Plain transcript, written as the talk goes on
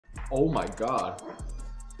Oh my god.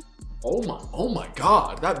 Oh my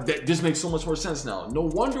god. That just makes so much more sense now. No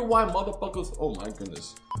wonder why motherfuckers. Oh my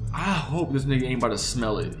goodness. I hope this nigga ain't about to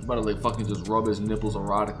smell it. He's about to like fucking just rub his nipples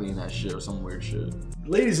erotically in that shit or some weird shit.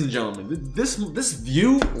 Ladies and gentlemen, this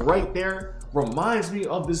view right there reminds me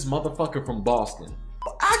of this motherfucker from Boston.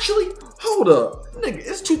 Actually, hold up. Nigga,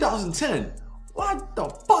 it's 2010. Why the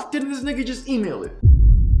fuck didn't this nigga just email it?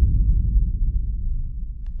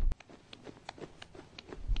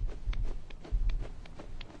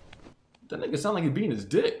 That nigga sound like he's beating his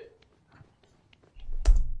dick.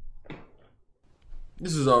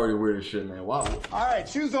 This is already weird as shit, man. Wow. All right,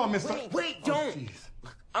 shoes on, mister. Wait, don't.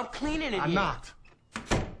 I'm cleaning it. I'm not.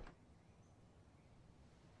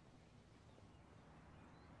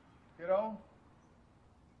 Kiddo,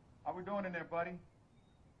 how we doing in there, buddy?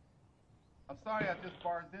 I'm sorry I just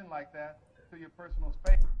barged in like that to your personal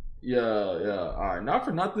space. Yeah. All right, not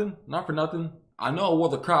for nothing. I know I wore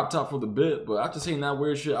the crop top for the bit, but after seeing that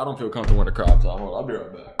weird shit, I don't feel comfortable wearing a crop top. Hold on, I'll be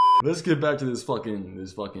right back. Let's get back to this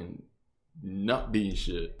fucking nut bean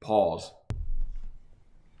shit. Pause.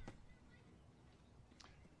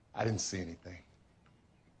 I didn't see anything.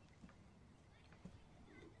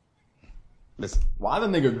 Listen. Why the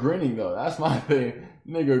nigga grinning though? That's my thing.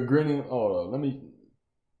 Nigga grinning. Hold on, let me.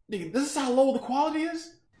 Nigga, this is how low the quality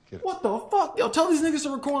is? What the fuck? Yo, tell these niggas to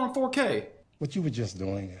record on 4K. What you were just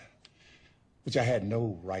doing, which I had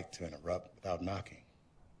no right to interrupt without knocking.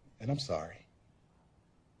 And I'm sorry.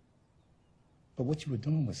 But what you were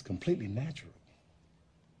doing was completely natural.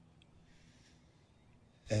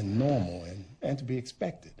 And normal and to be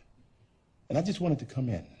expected. And I just wanted to come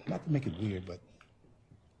in, not to make it weird, but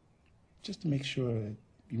just to make sure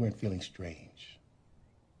you weren't feeling strange.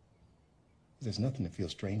 There's nothing to feel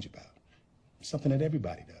strange about. Something that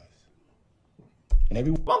everybody does. And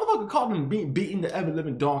every motherfucker called him beating the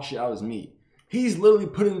ever-living dog shit out of his meat. He's literally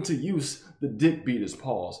putting into use the dick beaters.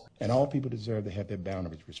 Pause. And all people deserve to have their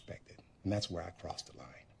boundaries respected. And that's where I crossed the line.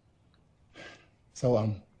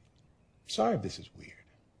 So, sorry if this is weird.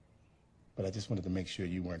 But I just wanted to make sure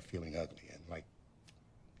you weren't feeling ugly and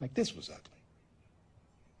like this was ugly.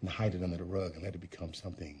 And hide it under the rug and let it become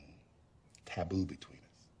something taboo between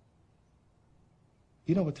us.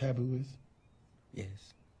 You know what taboo is?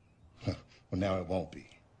 Yes. Well, now it won't be.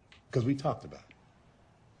 Because we talked about it.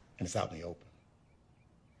 And it's out in the open.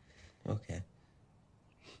 Okay.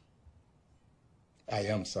 I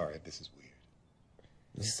am sorry if this is weird.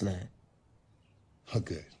 It's not. Oh,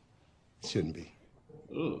 good. It shouldn't be.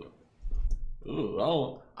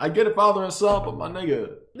 Ugh, I get it, father and son, but my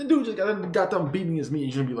nigga, the dude just got done beating his meat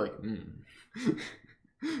and you're gonna be like,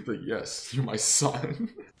 like, yes, you're my son.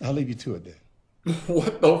 I'll leave you to it then.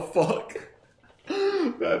 What the fuck?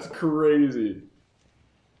 That's crazy.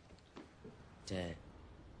 Dad,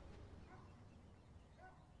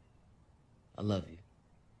 I love you.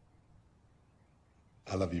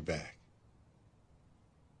 I love you back.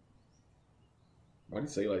 Why'd you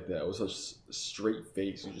say it like that? With such a straight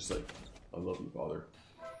face. You're just like, I love you, father.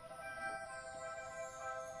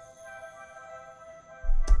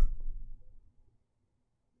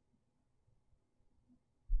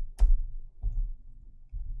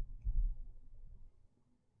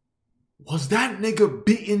 Was that nigga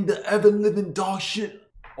beating the ever-living dog shit?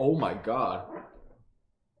 Oh my god.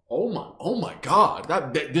 Oh my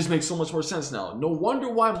god. This makes so much more sense now. No wonder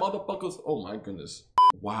why motherfuckers. Oh my goodness.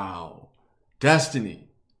 Wow. Destiny.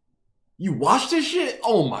 You watch this shit?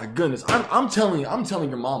 Oh my goodness. I'm telling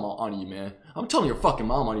your mama on you, man. I'm telling your fucking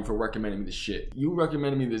mom on you for recommending me this shit. You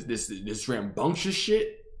recommended me this rambunctious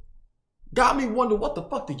shit? Got me wonder what the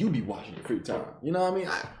fuck do you be watching in your free time? You know what I mean?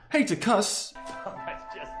 I hate to cuss. Oh,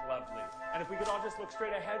 that's just lovely. And if we could all just look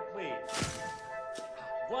straight ahead, please.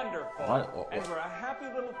 Wonderful. And we're a happy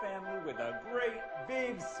little family with a great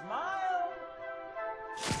big smile.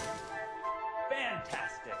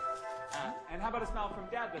 Fantastic. And how about a smile from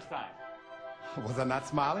Dad this time? Was I not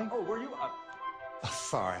smiling? Oh, were you?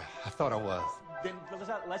 Sorry, I thought I was. Then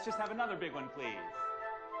let's just have another big one, please.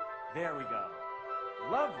 There we go.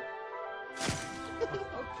 Lovely.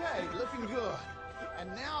 Okay, looking good. And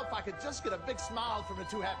now if I could just get a big smile from the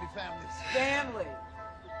two happy families. Family.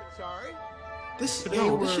 Sorry? This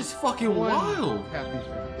is fucking wild. Happy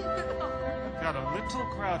family. Got a little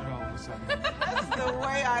crowded all of a sudden. That's the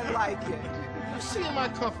way I like it. You see my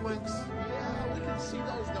cufflinks? Yeah, we can see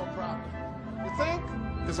those no problem. You think?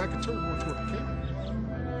 Because I can turn more toward the camera.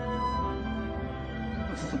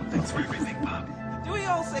 Thanks for everything, Bob. Do we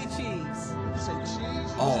all say cheese? Say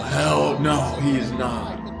cheese? Oh hell no, he is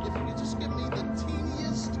not. If you could just give me the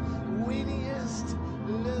teeniest, weeniest,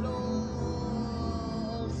 little...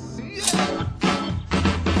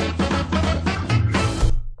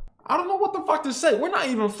 I don't know what the fuck to say. We're not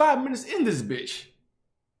even 5 minutes in this bitch.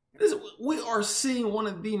 We are seeing one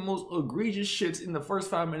of the most egregious shits in the first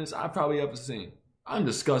 5 minutes I've probably ever seen. I'm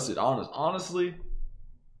disgusted. Honestly,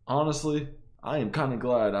 I am kind of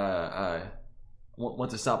glad I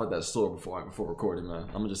went to stop at that store before recording, man.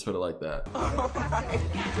 I'm gonna just put it like that.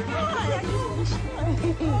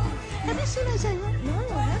 Have you seen Isaiah? No,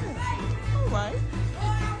 I haven't. All right.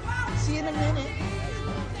 See you in a minute.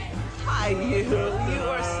 Hi, you. You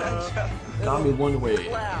are such a... Got me wondering. Wait,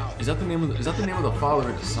 Wow. is that the name of the father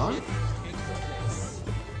and the son?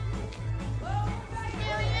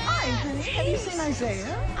 Hi, honey. Have you seen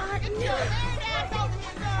Isaiah?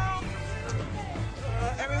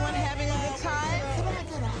 Everyone having a good time?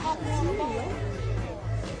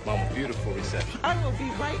 Mama, beautiful reception. I will be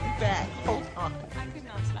right back. Hold on.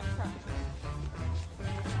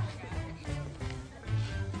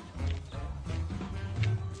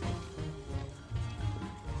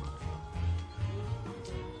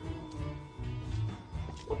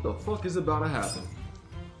 What the fuck is about to happen?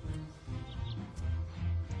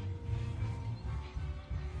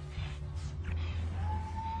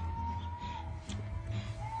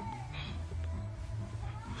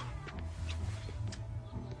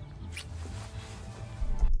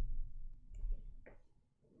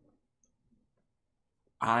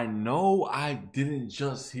 I know I didn't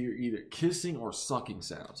just hear either kissing or sucking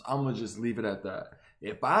sounds. I'm gonna just leave it at that.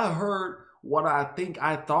 If I heard what I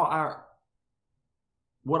thought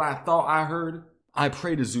I heard, I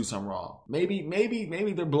pray to Zeus I'm wrong. Maybe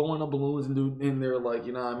they're blowing up balloons and in there, like,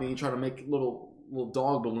 you know what I mean, trying to make little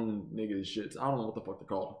dog balloon niggas shit. I don't know what the fuck they're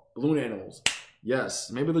called. Balloon animals.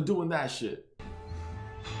 Yes, maybe they're doing that shit.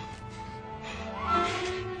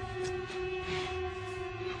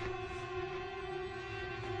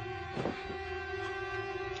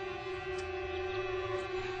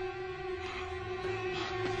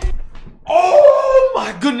 Oh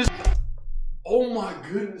my goodness. Oh my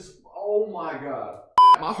goodness. Oh my god.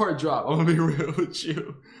 My heart dropped. I'm gonna be real with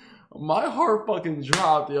you. My heart fucking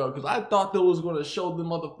dropped, yo, because I thought they was gonna show the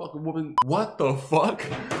motherfucking woman. What the fuck?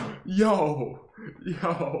 Yo.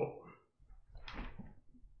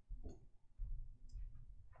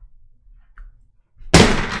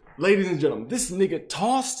 Ladies and gentlemen, this nigga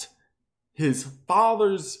tossed his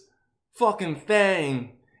father's fucking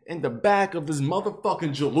thing in the back of this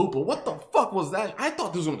motherfucking jaloopa. What the fuck was that? I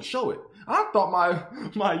thought they was gonna show it. I thought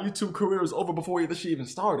my YouTube career was over before the shit even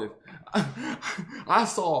started. I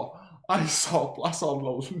saw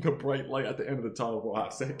the bright light at the end of the tunnel for a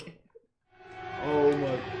hot second. Oh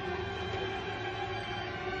my.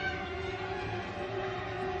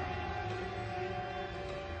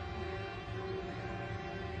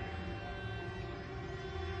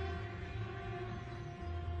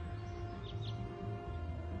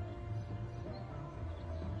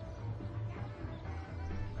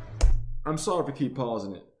 I'm sorry for keep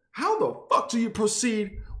pausing it. How the fuck do you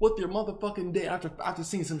proceed with your motherfucking day after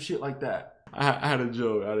seeing some shit like that? I had a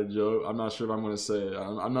joke. I'm not sure if I'm gonna say it.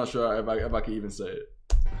 I'm not sure if I can even say it.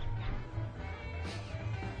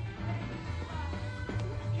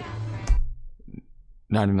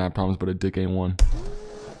 "99 problems, but a dick ain't one."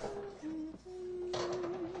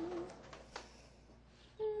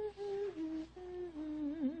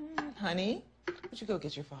 Honey, would you go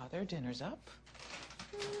get your father? Dinner's up.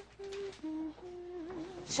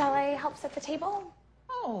 Shall I help set the table?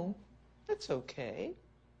 Oh, that's okay.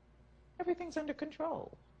 Everything's under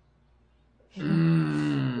control.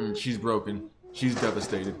 She's broken. She's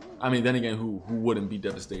devastated. I mean, then again, who wouldn't be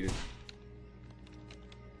devastated?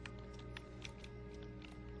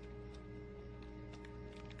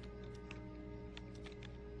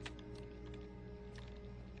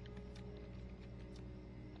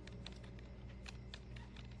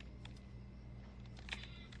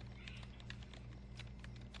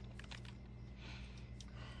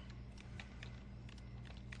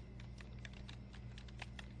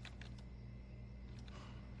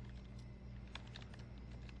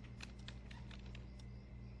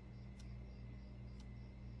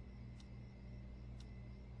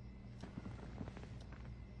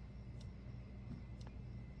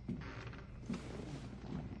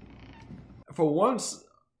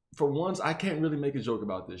 For once, I can't really make a joke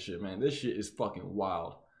about this shit, man. This shit is fucking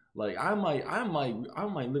wild. Like, I might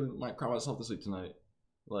literally cry myself to sleep tonight.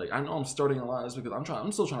 Like, I know I'm starting a lot of this because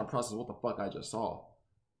I'm still trying to process what the fuck I just saw.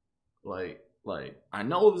 Like, I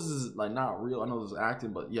know this is like not real. I know this is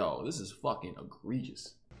acting, but yo, this is fucking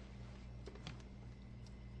egregious.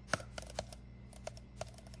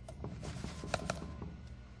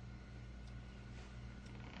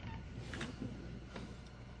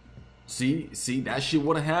 See, that shit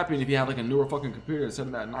wouldn't happen if you had like a newer fucking computer instead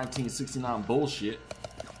of that 1969 bullshit.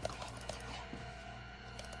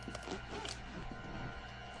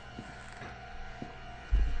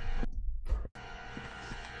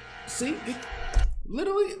 See,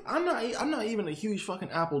 literally, I'm not even a huge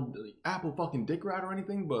fucking Apple fucking dick rat or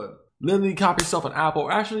anything, but literally copy yourself an Apple.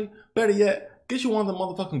 Or actually, better yet, get you one of the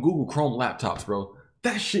motherfucking Google Chrome laptops, bro.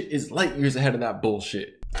 That shit is light years ahead of that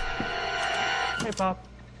bullshit. Hey, Pop.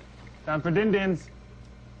 Time for din-dins.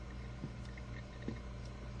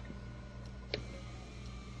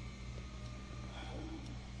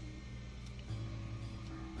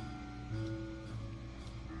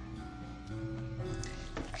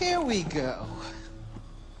 Here we go.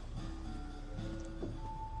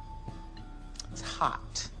 It's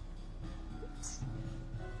hot.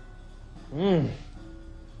 You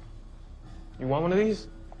want one of these?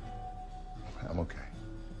 I'm okay.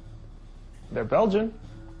 They're Belgian.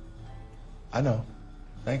 I know.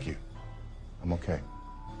 Thank you. I'm okay.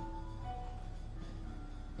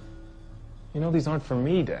 You know these aren't for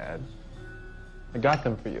me, Dad. I got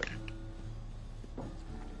them for you.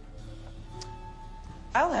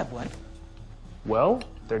 I'll have one. Well,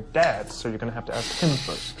 they're Dad's, so you're gonna have to ask him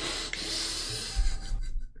first.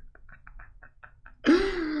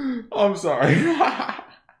 I'm sorry.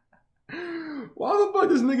 Why the fuck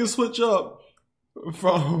does nigga switch up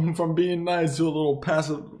from being nice to a little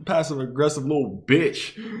passive aggressive little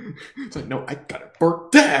bitch? It's like, no, I got it for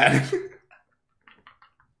Dad.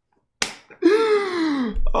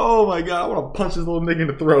 Oh my god, I want to punch this little nigga in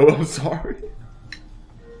the throat. I'm sorry.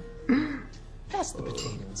 Pass the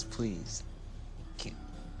potatoes, please. Thank you.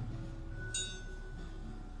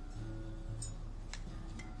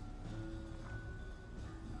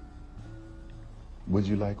 Would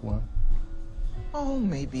you like one? Oh,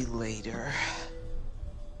 maybe later.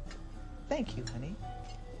 Thank you, honey.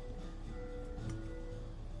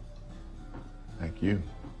 Thank you.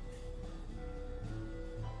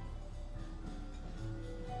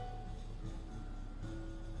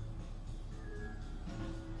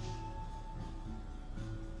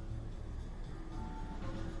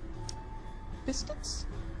 Biscuits?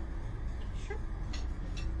 Sure.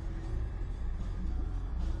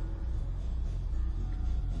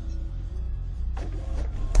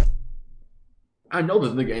 I know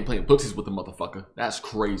this nigga ain't playing footsies with the motherfucker. That's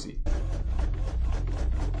crazy.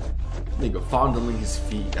 Nigga fondling his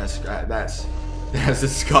feet. That's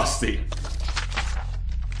disgusting.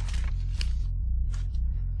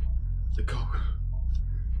 The coke.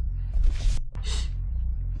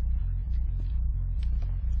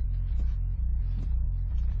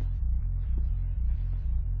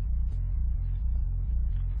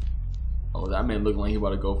 Oh, that man looking like he about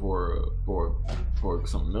to go for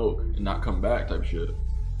some milk and not come back type shit.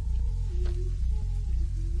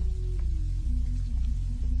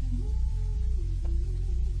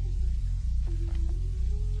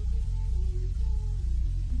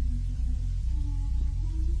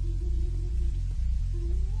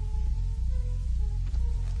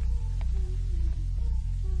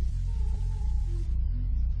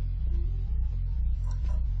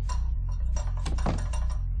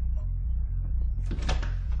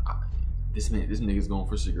 This nigga's going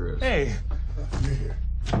for cigarettes. Hey. You're here.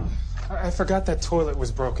 I forgot that toilet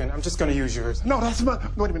was broken. I'm just gonna use yours. No, that's my.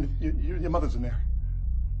 Wait a minute. Your mother's in there.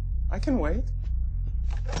 I can wait.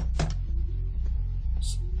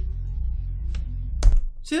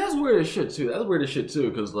 See, that's weird as shit too. That's weird as shit too,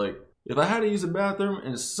 because like, if I had to use a bathroom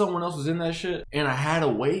and someone else was in that shit and I had to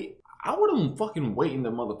wait, I wouldn't fucking wait in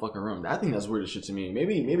the motherfucking room. I think that's weird as shit to me.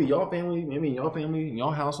 Maybe y'all family, in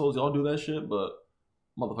y'all households, y'all do that shit, but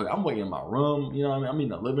motherfucker, I'm waiting in my room, you know what I mean? I'm in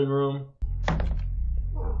the living room.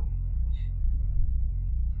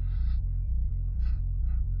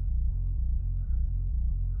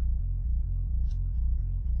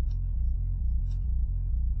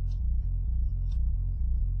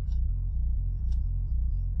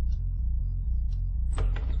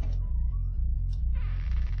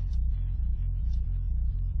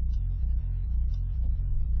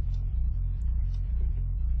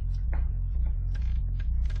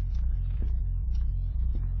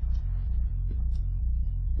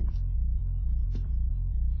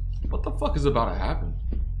 What the fuck is about to happen?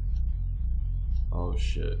 Oh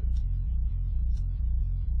shit.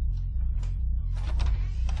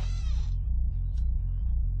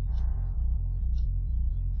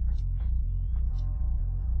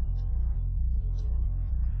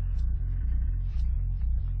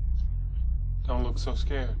 Don't look so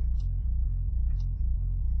scared.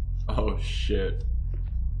 Oh shit.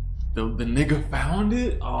 The nigga found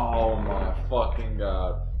it? Oh my fucking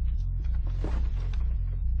god.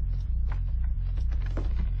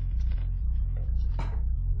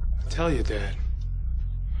 tell you, Dad.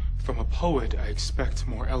 From a poet, I expect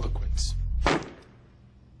more eloquence.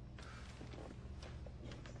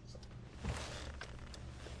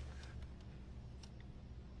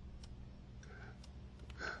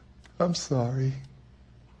 I'm sorry.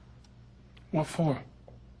 What for?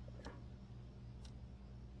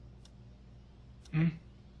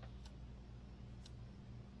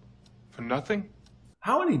 For nothing?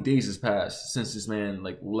 How many days has passed since this man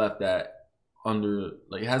like left that under,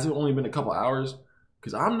 like, has it only been a couple hours?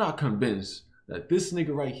 Because I'm not convinced that this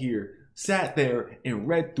nigga right here sat there and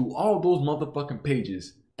read through all those motherfucking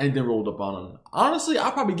pages and then rolled up on him. Honestly,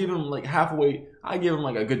 I'll probably give him like halfway. I give him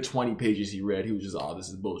like a good 20 pages he read. He was just, oh, this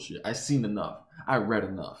is bullshit. I seen enough. I read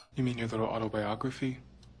enough. You mean your little autobiography?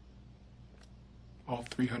 All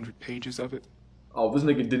 300 pages of it? Oh, this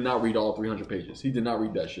nigga did not read all 300 pages. He did not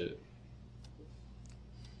read that shit.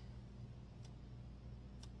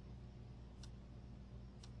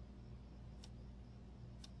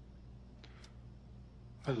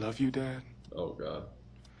 I love you, Dad. Oh, God.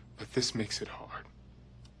 But this makes it hard.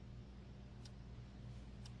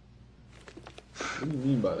 What do you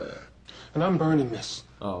mean by that? And I'm burning this.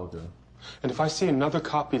 Oh, okay. And if I see another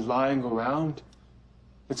copy lying around,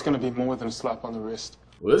 it's gonna be more than a slap on the wrist.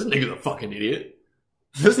 Well, this nigga's a fucking idiot.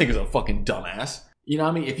 This nigga's a fucking dumbass. You know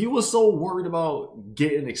what I mean? If he was so worried about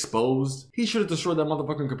getting exposed, he should have destroyed that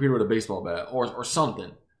motherfucking computer with a baseball bat or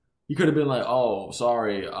something. He could have been like, oh,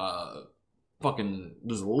 sorry, fucking,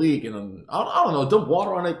 there's a leak, and then, I don't know, dump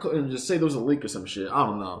water on it and just say there was a leak or some shit. I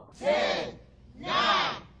don't know. 10,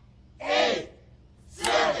 9, 8,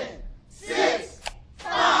 7, 6,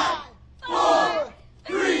 5, 4,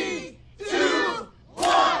 3, 2,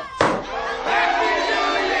 1.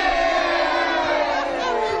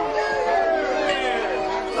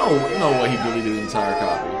 No way he deleted the entire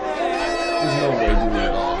copy. There's no way he deleted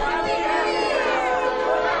it all.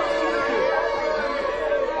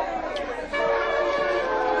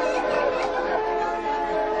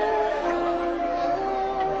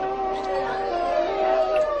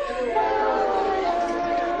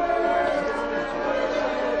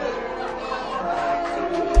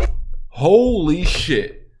 Holy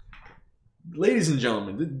shit. Ladies and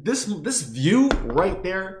gentlemen, this view right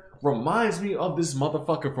there reminds me of this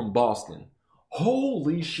motherfucker from Boston.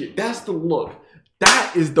 Holy shit. That's the look.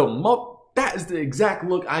 That is the exact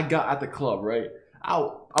look I got at the club, right?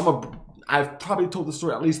 I've probably told the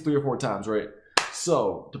story at least 3 or 4 times, right?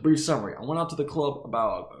 So, the brief summary. I went out to the club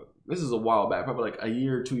about, this is a while back, probably like a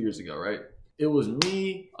year or 2 years ago, right? It was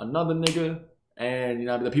me, another nigga, and you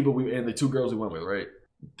know the people and the 2 girls we went with, right?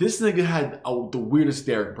 This nigga had the weirdest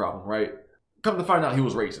staring problem, right? Come to find out he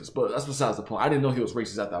was racist, but that's besides the point. I didn't know he was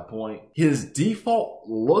racist at that point. His default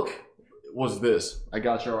look was this. I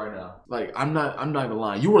got you right now. Like, I'm not even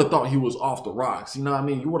lying. You would have thought he was off the rocks. You know what I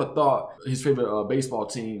mean? You would have thought his favorite baseball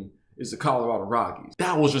team is the Colorado Rockies.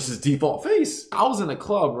 That was just his default face. I was in a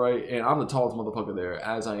club, right? And I'm the tallest motherfucker there,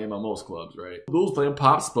 as I am at most clubs, right? Those playing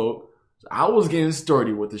Pop Spoke. I was getting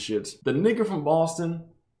sturdy with the shits. The nigga from Boston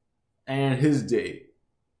and his date.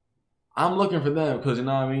 I'm looking for them because, you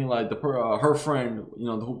know what I mean? Like, her friend, you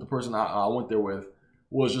know, the person I went there with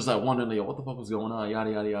was just like wondering, like, what the fuck was going on?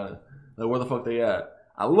 Yada, yada, yada. Like, where the fuck they at?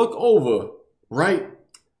 I look over, right?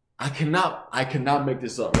 I cannot make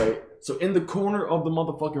this up, right? So in the corner of the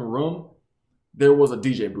motherfucking room, there was a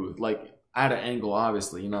DJ booth. Like, at an angle,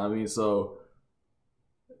 obviously, you know what I mean? So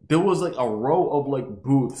there was like a row of like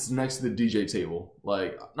booths next to the DJ table.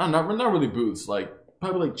 Like, not really booths, like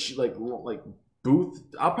probably like booth,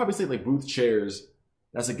 I'll probably say like booth chairs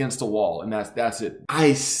that's against the wall, and that's it.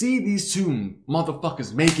 I see these 2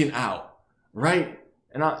 motherfuckers making out, right?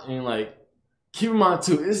 And like, keep in mind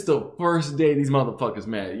too, it's the first day these motherfuckers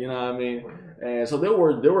met, you know what I mean? And so they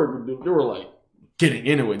were like getting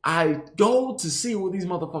into it. I go to see where these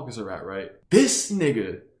motherfuckers are at, right? This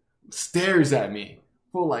nigga stares at me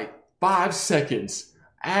for like 5 seconds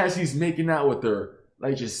as he's making out with her,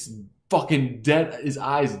 like just fucking dead, his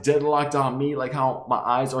eyes deadlocked on me, like how my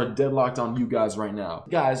eyes are deadlocked on you guys right now.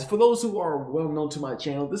 Guys, for those who are well known to my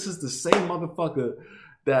channel, this is the same motherfucker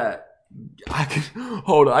that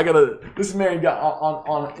this man got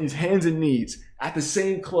on his hands and knees at the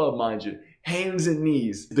same club, mind you. Hands and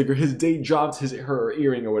knees. His date dropped her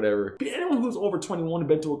earring or whatever. Anyone who's over 21 and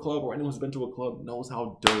been to a club, or anyone who's been to a club, knows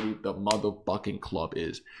how dirty the motherfucking club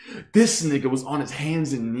is. This nigga was on his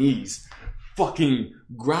hands and knees, fucking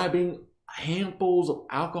grabbing handfuls of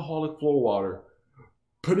alcoholic floor water,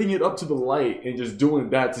 putting it up to the light, and just doing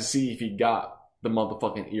that to see if he got the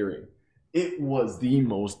motherfucking earring. It was the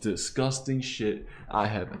most disgusting shit I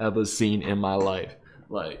have ever seen in my life.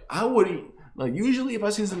 Like, I wouldn't, like, usually if I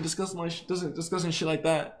see some disgusting shit like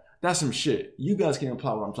that, That's some shit. You guys can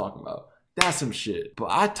apply what I'm talking about. That's some shit. But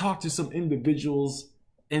I talked to some individuals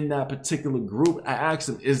in that particular group. I asked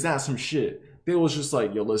them, is that some shit? They was just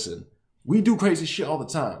like, yo, listen, we do crazy shit all the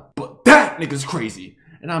time, but that nigga's crazy.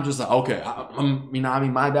 And I'm just like, okay,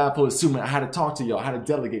 my bad for assuming I had to talk to y'all. I had to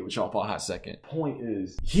delegate with y'all for a hot second. Point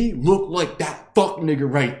is, he looked like that fuck nigga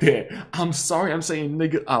right there. I'm sorry I'm saying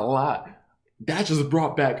nigga a lot. That just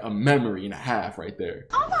brought back a memory and a half right there.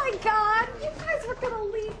 Oh my God, you guys were gonna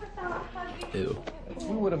leave without hugging. Ew.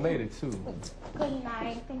 We would have made it too. Good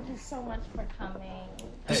night. Thank you so much for coming.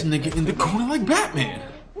 This nigga in the corner like Batman.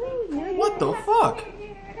 What the fuck?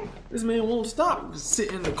 This man won't stop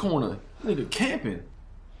sitting in the corner. Nigga camping.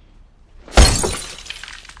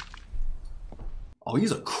 Oh,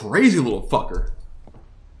 he's a crazy little fucker.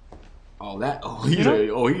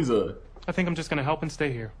 He's a. I think I'm just gonna help and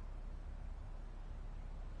stay here.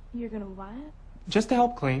 You're gonna what? Just to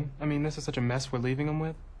help clean. I mean, this is such a mess we're leaving him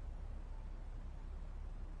with.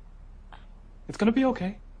 It's gonna be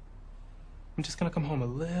okay. I'm just gonna come home a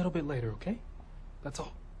little bit later, okay? That's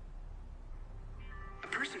all. A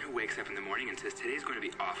person who wakes up in the morning and says today's going to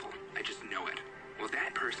be awful, I just know it. Well,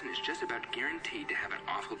 that person is just about guaranteed to have an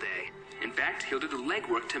awful day. In fact, he'll do the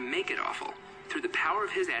legwork to make it awful. Through the power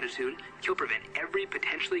of his attitude, he'll prevent every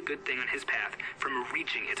potentially good thing on his path from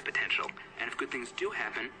reaching its potential. And if good things do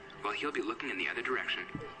happen, well, he'll be looking in the other direction.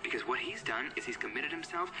 Because what he's done is he's committed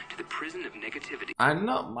himself to the prison of negativity. I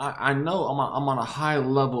know I'm on a high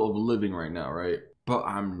level of living right now, right? But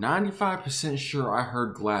I'm 95% sure I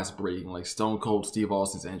heard glass breaking like Stone Cold Steve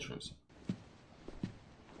Austin's entrance.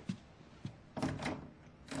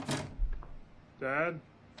 Dad?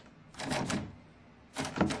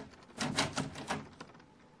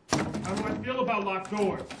 How do I feel about locked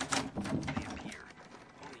doors?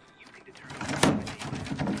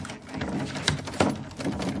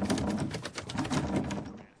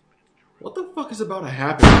 What the fuck is about to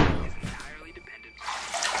happen right now?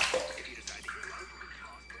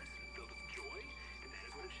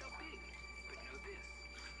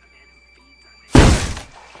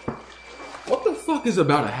 What the fuck is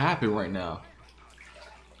about to happen right now?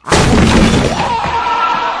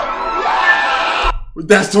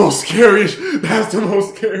 That's the most scariest. That's the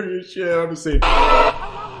most scariest shit I've ever seen. How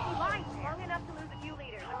long was the line? Long enough to lose a few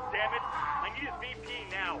liters. Damn it! I need his VP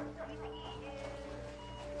now.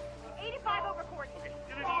 85 over 40. Okay,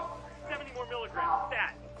 gonna need 70 more milligrams.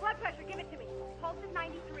 Stat. Blood pressure, give it to me. Pulse is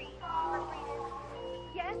 93.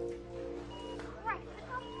 Yes? Right.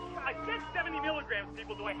 I said 70 milligrams,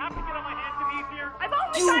 people. Do I have to get on my hands and knees here? I've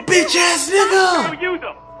only You got bitch ass nigga! Go use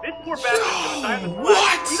them. This poor bastard's gonna die in the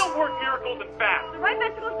What? We don't work miracles and fast. The right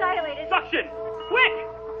ventricle's dilated. Suction! Quick!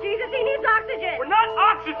 Jesus, he needs oxygen. We're not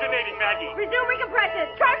oxygenating, Maggie! Resume recompression.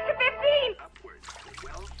 Charge to 15. Upwards to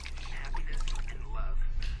wealth, happiness, and love.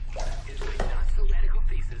 It is a not so radical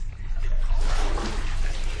thesis that all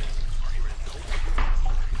messages are a result of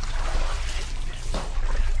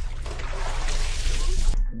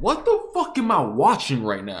What the fuck am I watching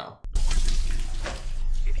right now?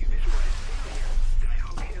 If you visualize failure, then I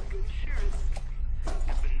hope you have good insurance.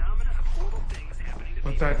 The phenomena of horrible things happening to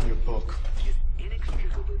Put people that in your book. is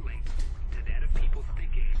inextricably linked to that of people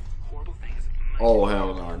thinking horrible things might Oh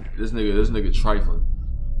hell no. This nigga trifling.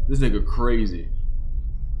 This nigga crazy.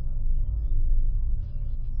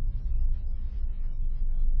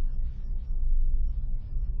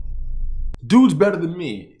 Dude's better than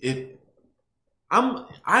me.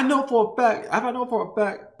 I know for a fact,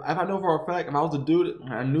 if I was a dude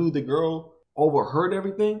and I knew the girl overheard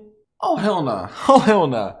everything, oh hell nah. Oh hell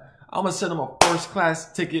nah. I'm gonna send him a first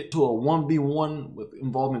class ticket to a 1v1 with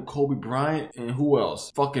involving Kobe Bryant and who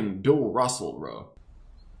else? Fucking Bill Russell, bro.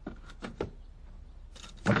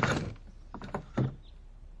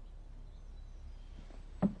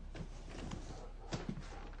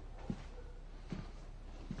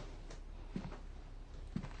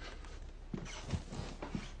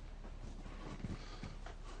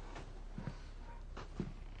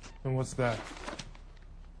 And what's that?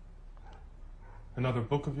 Another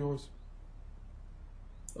book of yours?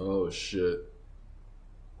 Oh shit.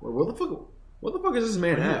 What the fuck is this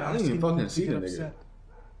man at? I didn't even fucking see the nigga.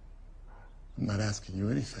 I'm not asking you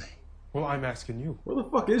anything. Well, I'm asking you. Where the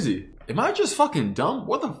fuck is he? Am I just fucking dumb?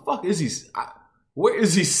 What the fuck is he? Where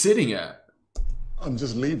is he sitting at? I'm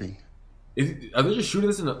just leaving. Are they just shooting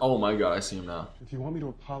this in the... Oh my god, I see him now. If you want me to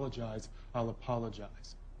apologize, I'll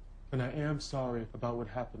apologize. And I am sorry about what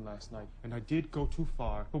happened last night. And I did go too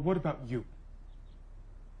far. But what about you?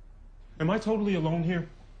 Am I totally alone here?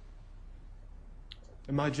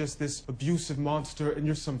 Am I just this abusive monster and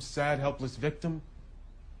you're some sad, helpless victim?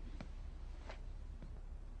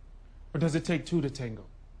 Or does it take two to tango?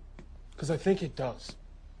 Because I think it does.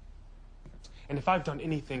 And if I've done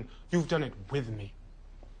anything, you've done it with me.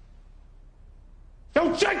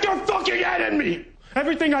 Don't shake your fucking head at me!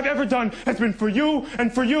 Everything I've ever done has been for you,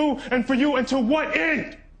 and for you, and for you, and to what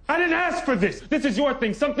end? I didn't ask for this. This is your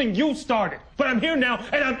thing, something you started. But I'm here now,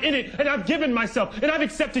 and I'm in it, and I've given myself, and I've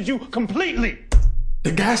accepted you completely.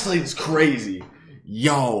 The gaslighting's crazy.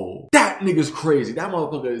 Yo, that nigga's crazy. That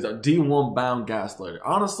motherfucker is a D1 bound gaslighter.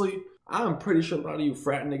 Honestly, I'm pretty sure a lot of you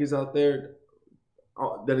frat niggas out there,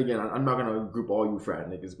 then again, I'm not gonna group all you frat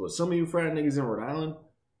niggas, but some of you frat niggas in Rhode Island,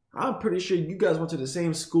 I'm pretty sure you guys went to the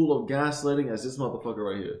same school of gaslighting as this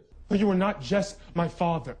motherfucker right here. But you are not just my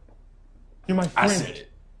father. You're my friend. I said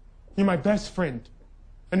it. You're my best friend.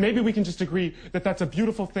 And maybe we can just agree that that's a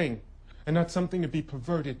beautiful thing and not something to be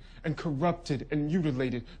perverted and corrupted and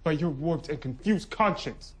mutilated by your warped and confused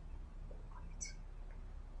conscience.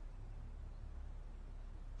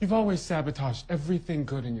 You've always sabotaged everything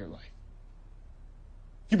good in your life.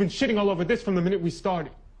 You've been shitting all over this from the minute we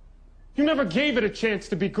started. You never gave it a chance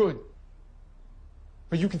to be good.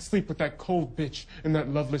 But you can sleep with that cold bitch in that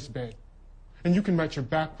loveless bed. And you can write your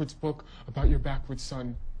backwards book about your backwards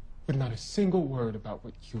son with not a single word about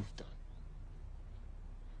what you've done.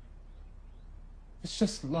 It's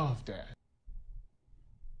just love, Dad.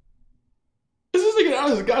 Is this nigga out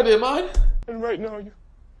of his goddamn mind? And right now,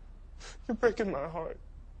 you're breaking my heart.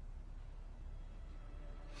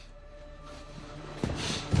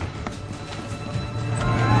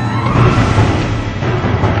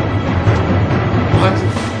 What?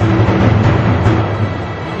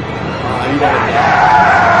 You gotta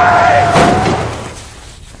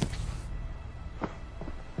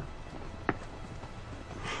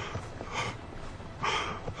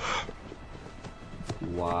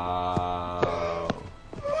Wow.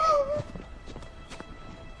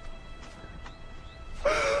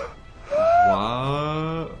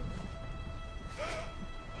 What?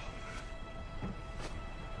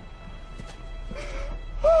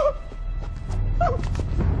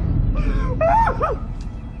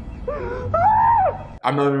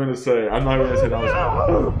 I'm not even gonna say. I'm not even gonna say that was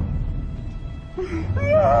wrong.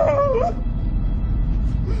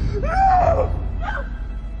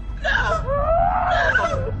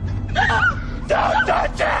 Don't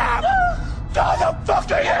touch him! Call the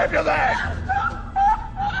fucking ambulance!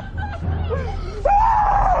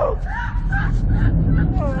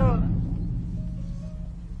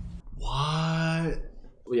 What?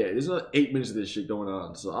 Well, yeah, there's another 8 minutes of this shit going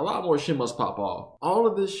on, so a lot more shit must pop off. All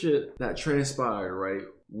of this shit that transpired, right?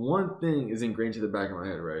 One thing is ingrained to the back of my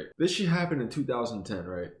head, right? This shit happened in 2010,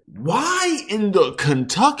 right? Why in the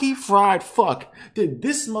Kentucky fried fuck did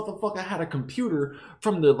this motherfucker had a computer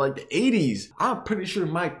from the 80s? I'm pretty sure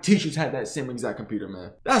my teachers had that same exact computer,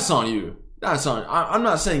 man. That's on you. That's on. I'm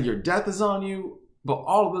not saying your death is on you, but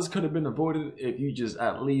all of this could have been avoided if you just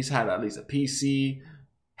at least had a PC.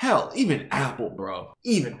 Hell, even Apple, bro.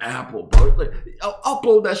 Even Apple, bro. Like,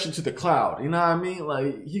 upload that shit to the cloud. You know what I mean?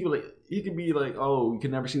 Like, he could be like, oh, you can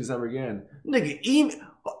never see this ever again. Nigga,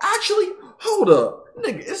 actually, hold up.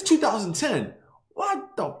 Nigga, it's 2010. Why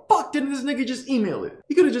the fuck didn't this nigga just email it?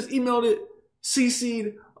 He could have just emailed it,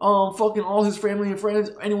 CC'd fucking all his family and friends,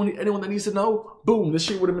 anyone that needs to know. Boom, this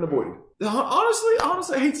shit would have been avoided.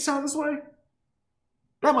 Honestly, I hate to sound this way.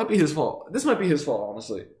 That might be his fault. This might be his fault,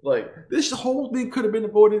 honestly. Like, this whole thing could have been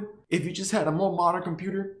avoided if you just had a more modern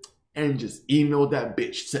computer and just emailed that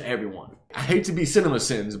bitch to everyone. I hate to be cinema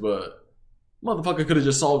sins, but motherfucker could have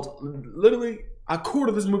just solved, literally, a quarter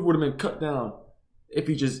of this movie would have been cut down if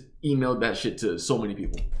he just emailed that shit to so many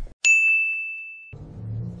people.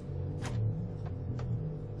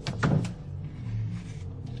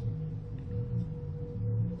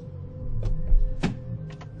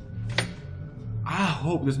 I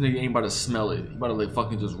hope this nigga ain't about to smell it. He about to like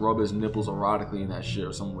fucking just rub his nipples erotically in that shit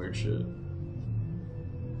or some weird shit.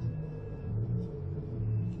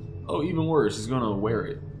 Oh, even worse, he's gonna wear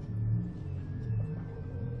it.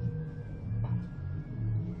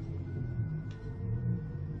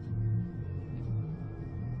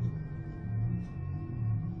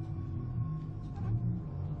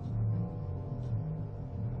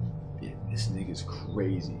 Yeah, this nigga's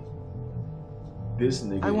crazy. This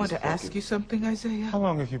nigga I want to ask you something, Isaiah. How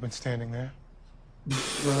long have you been standing there?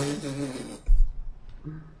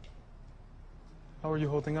 How are you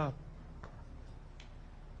holding up?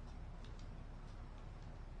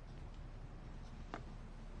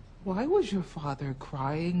 Why was your father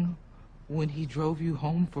crying when he drove you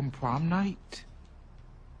home from prom night?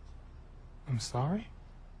 I'm sorry?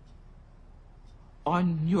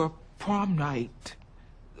 On your prom night,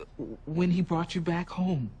 when he brought you back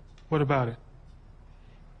home. What about it?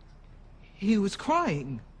 He was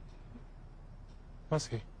crying. Was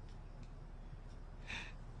he?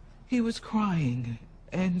 He was crying,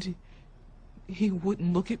 and he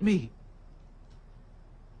wouldn't look at me.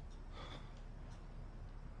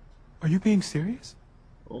 Are you being serious?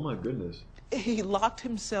 Oh my goodness. He locked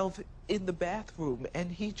himself in the bathroom, and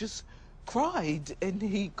he just cried, and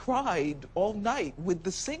he cried all night with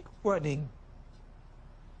the sink running.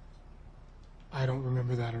 I don't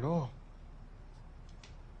remember that at all.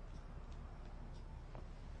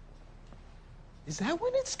 Is that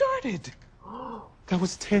when it started? That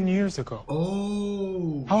was 10 years ago.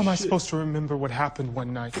 Oh, how am I supposed to remember what happened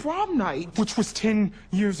one night? Prom night. Which was 10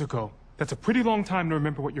 years ago. That's a pretty long time to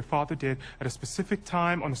remember what your father did at a specific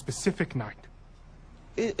time on a specific night.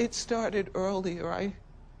 It started earlier.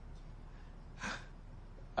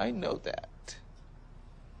 I know that.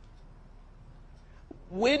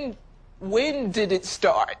 When did it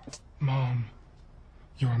start? Mom,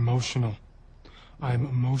 you're emotional. I'm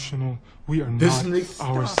emotional. We are This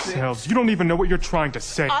not ourselves. You don't even know what you're trying to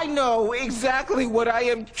say. I know exactly what I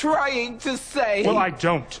am trying to say. Well, I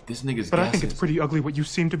don't. This nigga's But I think gassing. it's pretty ugly what you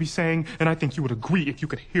seem to be saying, and I think you would agree if you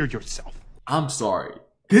could hear yourself. I'm sorry.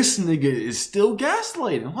 This nigga is still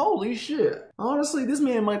gaslighting. Holy shit. Honestly, this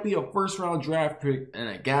man might be a first round draft pick in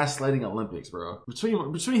a gaslighting Olympics, bro.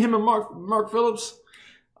 Between him and Mark Phillips,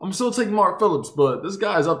 I'm still taking Mark Phillips, but this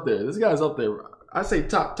guy's up there. This guy's up there. I say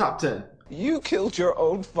top 10. You killed your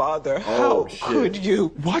own father. Oh, How shit. could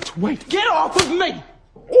you? What? Wait. Get off of me!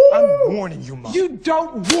 I'm warning you, Mom. You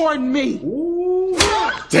don't warn me! Ooh.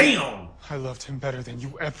 Damn! I loved him better than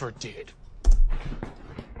you ever did.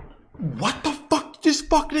 What the fuck? This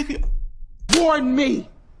fuck nigga? Warn me!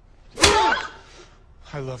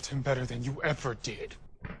 I loved him better than you ever did.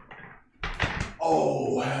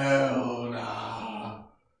 Oh, hell nah.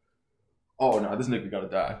 Oh, nah, this nigga gotta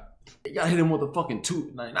die. You gotta hit him with a fucking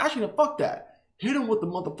actually, no, fuck that. Hit him with the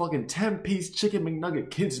motherfucking 10-piece chicken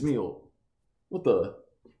McNugget kids meal. With the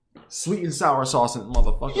sweet and sour sauce in it,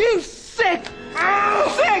 motherfucker. You sick!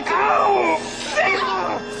 Sick! Sick!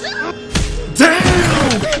 Damn!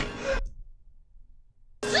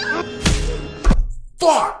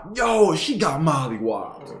 Fuck! Yo, she got Molly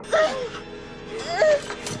Wild.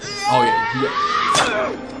 Oh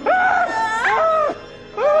yeah.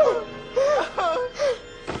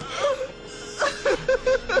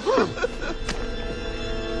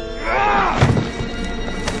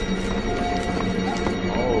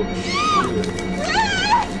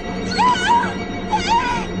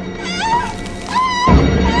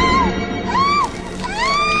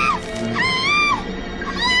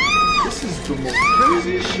 This is the most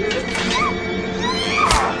crazy shit.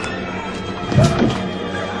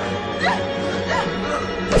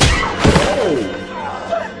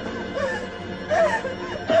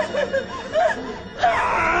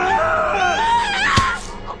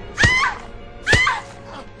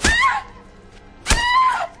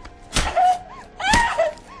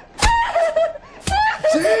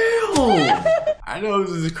 I know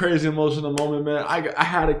this is a crazy emotional moment, man. I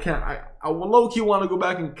had to count. I low-key want to go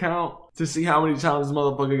back and count to see how many times this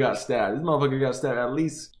motherfucker got stabbed. This motherfucker got stabbed at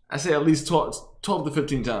least, I say at least 12 to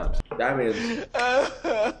 15 times. That means...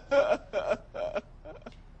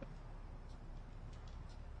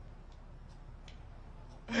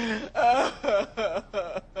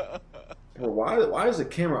 Bro, why is the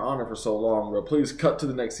camera on it for so long, bro? Please cut to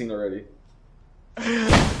the next scene already.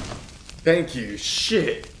 Thank you.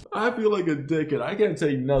 Shit. I feel like a dickhead. I can't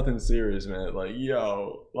take nothing serious, man. Like,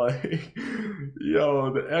 yo,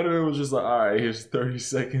 the editor was just like, all right, here's 30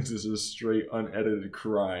 seconds of just straight unedited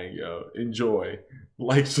crying, yo. Enjoy.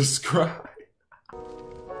 Like, subscribe.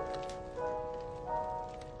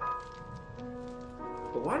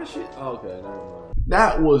 But why did she? Oh, okay, never mind.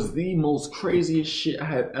 That was the most craziest shit I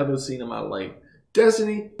have ever seen in my life.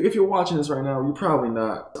 Destiny, if you're watching this right now, you're probably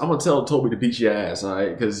not. I'm gonna tell Toby to beat your ass,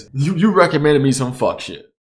 alright? Because you recommended me some fuck shit.